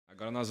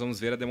Agora nós vamos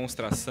ver a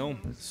demonstração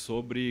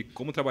sobre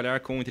como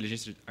trabalhar com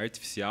inteligência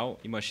artificial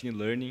e machine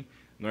learning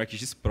no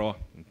ArcGIS Pro.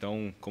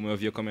 Então, como eu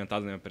havia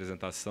comentado na minha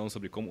apresentação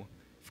sobre como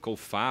ficou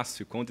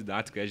fácil, quão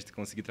didático é a gente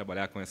conseguir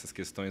trabalhar com essas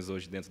questões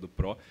hoje dentro do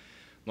Pro,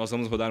 nós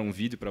vamos rodar um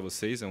vídeo para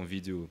vocês, é um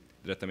vídeo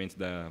diretamente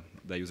da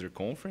User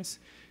Conference,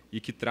 e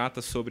que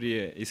trata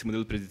sobre esse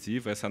modelo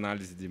preditivo, essa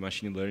análise de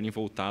machine learning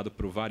voltado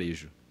para o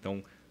varejo.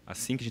 Então,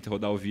 assim que a gente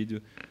rodar o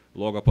vídeo,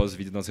 logo após o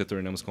vídeo, nós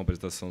retornamos com a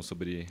apresentação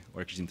sobre o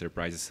ArcGIS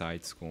Enterprise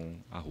Sites com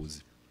a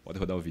Rose. Pode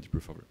rodar o vídeo,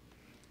 por favor.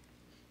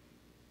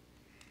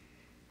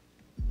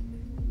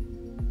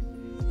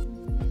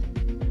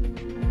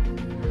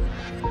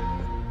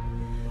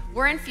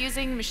 We're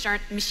infusing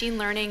machine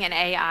learning and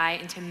AI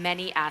into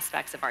many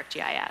aspects of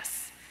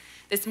ArcGIS.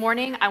 This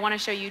morning, I want to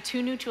show you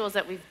two new tools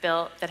that we've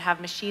built that have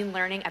machine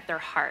learning at their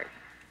heart.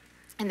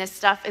 And this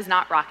stuff is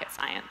not rocket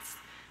science.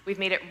 We've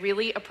made it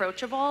really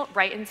approachable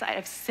right inside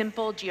of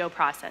simple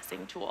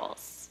geoprocessing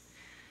tools.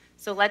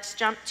 So let's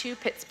jump to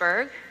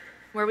Pittsburgh,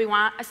 where we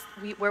want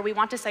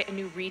to site a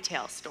new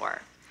retail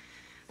store.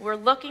 We're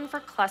looking for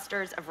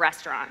clusters of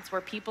restaurants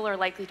where people are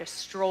likely to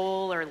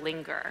stroll or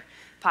linger,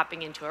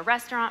 popping into a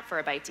restaurant for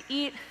a bite to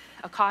eat,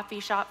 a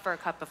coffee shop for a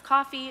cup of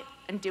coffee,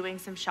 and doing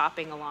some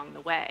shopping along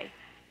the way.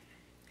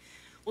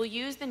 We'll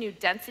use the new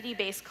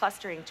density-based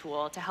clustering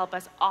tool to help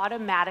us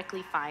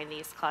automatically find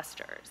these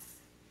clusters.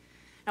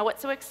 Now,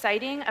 what's so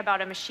exciting about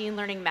a machine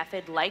learning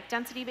method like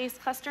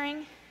density-based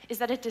clustering is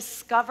that it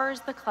discovers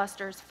the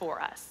clusters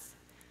for us.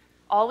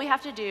 All we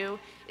have to do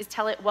is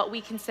tell it what we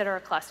consider a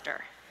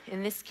cluster.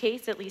 In this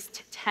case, at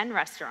least 10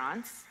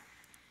 restaurants,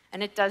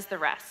 and it does the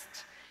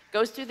rest.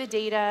 Goes through the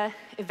data,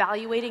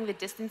 evaluating the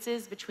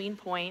distances between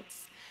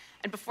points,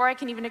 and before I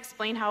can even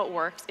explain how it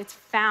works, it's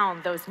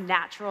found those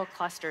natural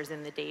clusters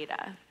in the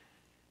data.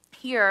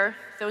 Here,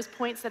 those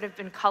points that have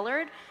been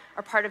colored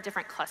are part of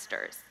different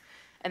clusters,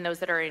 and those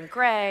that are in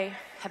gray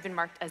have been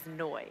marked as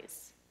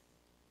noise.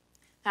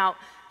 Now,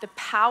 the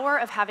power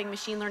of having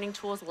machine learning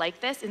tools like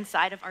this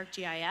inside of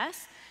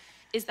ArcGIS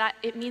is that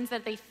it means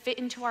that they fit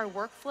into our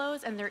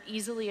workflows and they're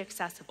easily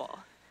accessible.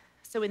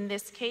 So in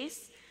this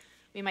case,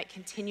 we might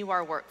continue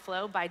our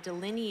workflow by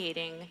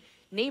delineating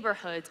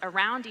neighborhoods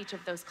around each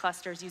of those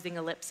clusters using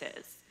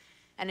ellipses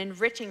and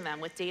enriching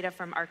them with data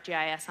from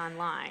ArcGIS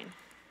Online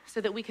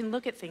so that we can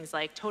look at things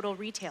like total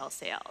retail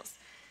sales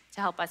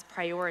to help us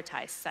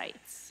prioritize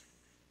sites.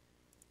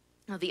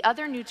 Now, the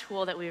other new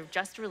tool that we've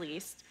just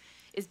released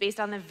is based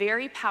on the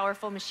very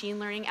powerful machine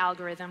learning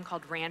algorithm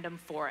called random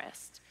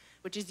forest,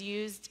 which is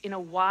used in a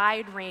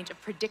wide range of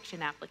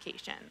prediction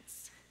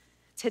applications.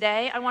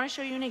 Today, I want to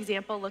show you an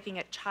example looking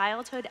at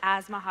childhood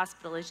asthma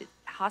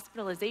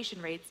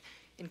hospitalization rates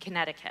in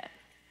Connecticut.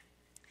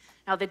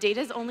 Now, the data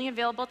is only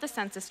available at the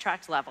census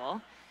tract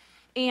level,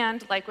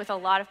 and like with a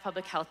lot of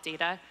public health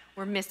data,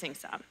 we're missing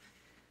some.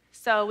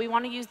 So we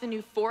want to use the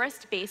new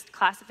forest-based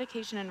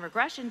classification and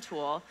regression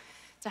tool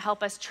to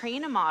help us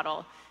train a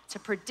model to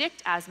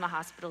predict asthma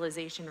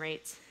hospitalization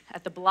rates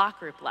at the block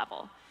group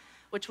level,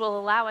 which will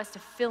allow us to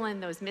fill in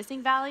those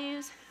missing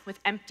values with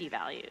empty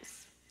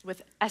values,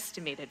 with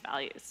estimated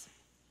values.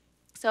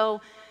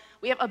 So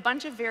we have a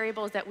bunch of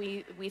variables that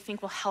we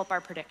think will help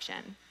our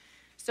prediction.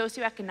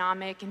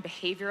 Socioeconomic and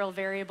behavioral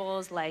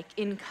variables like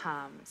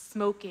income,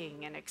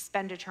 smoking, and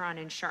expenditure on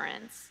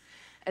insurance,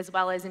 as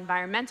well as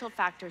environmental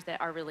factors that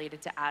are related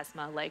to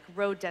asthma, like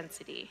road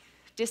density,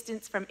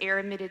 distance from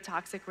air-emitted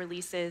toxic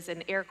releases,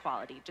 and air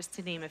quality, just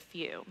to name a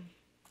few.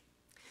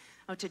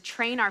 Now, to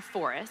train our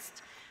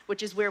forest,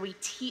 which is where we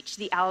teach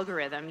the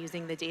algorithm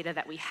using the data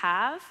that we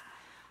have,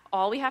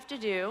 all we have to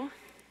do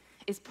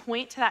is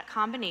point to that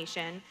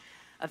combination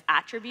of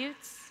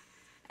attributes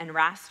and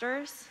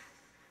rasters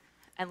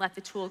and let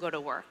the tool go to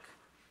work.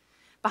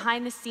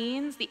 Behind the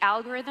scenes, the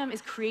algorithm is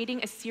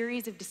creating a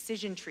series of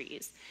decision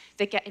trees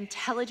that get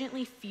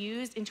intelligently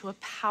fused into a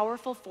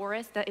powerful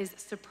forest that is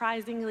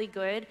surprisingly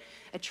good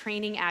at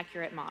training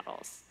accurate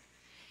models.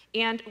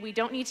 And we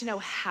don't need to know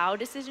how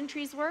decision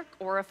trees work,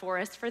 or a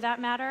forest for that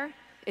matter.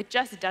 It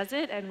just does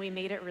it, and we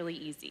made it really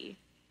easy.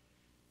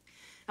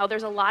 Now,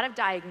 there's a lot of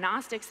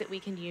diagnostics that we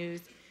can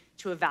use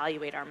to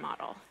evaluate our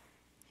model,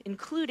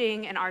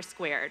 including an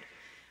R-squared,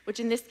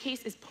 which in this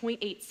case is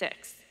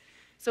 0.86.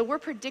 So we're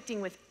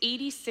predicting with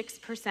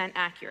 86%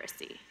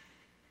 accuracy.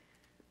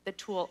 The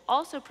tool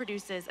also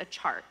produces a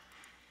chart,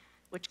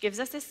 which gives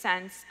us a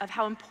sense of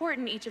how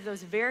important each of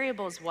those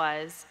variables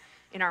was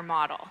in our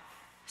model.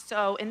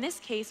 So in this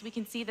case, we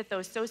can see that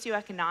those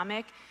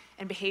socioeconomic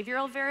and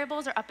behavioral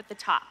variables are up at the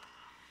top.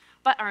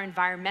 But our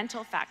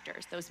environmental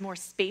factors, those more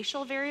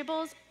spatial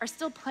variables, are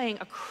still playing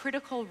a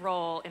critical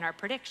role in our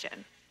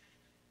prediction.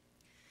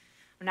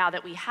 Now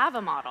that we have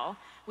a model,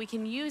 we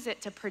can use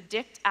it to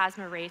predict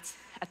asthma rates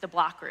at the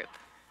block group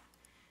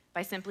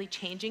by simply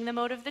changing the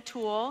mode of the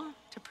tool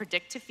to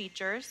predict to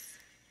features,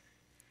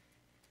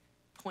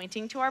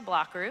 pointing to our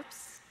block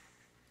groups,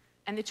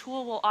 and the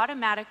tool will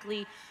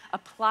automatically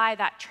apply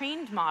that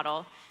trained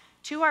model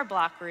to our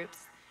block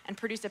groups and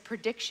produce a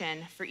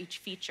prediction for each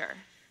feature.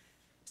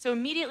 So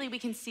immediately we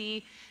can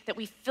see that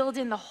we filled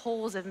in the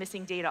holes of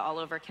missing data all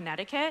over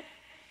Connecticut,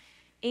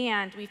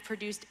 and we've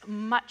produced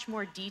much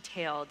more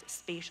detailed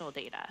spatial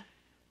data.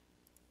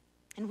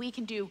 And we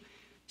can do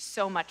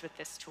so much with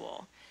this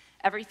tool.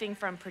 Everything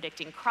from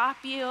predicting crop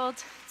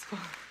yield.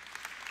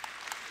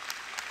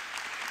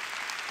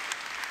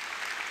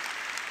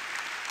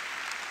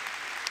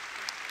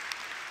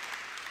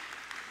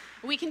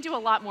 We can do a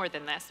lot more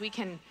than this. We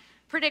can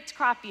predict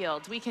crop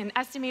yield, we can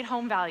estimate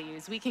home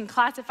values, we can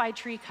classify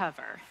tree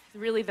cover.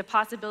 Really, the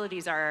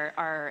possibilities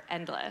are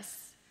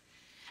endless.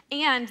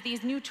 And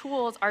these new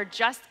tools are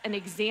just an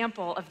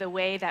example of the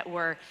way that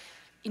we're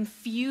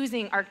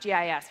infusing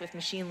ArcGIS with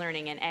machine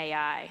learning and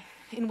AI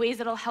in ways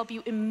that'll help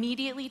you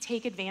immediately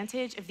take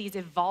advantage of these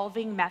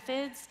evolving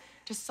methods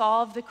to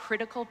solve the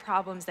critical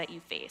problems that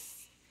you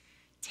face,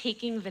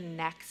 taking the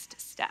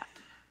next step.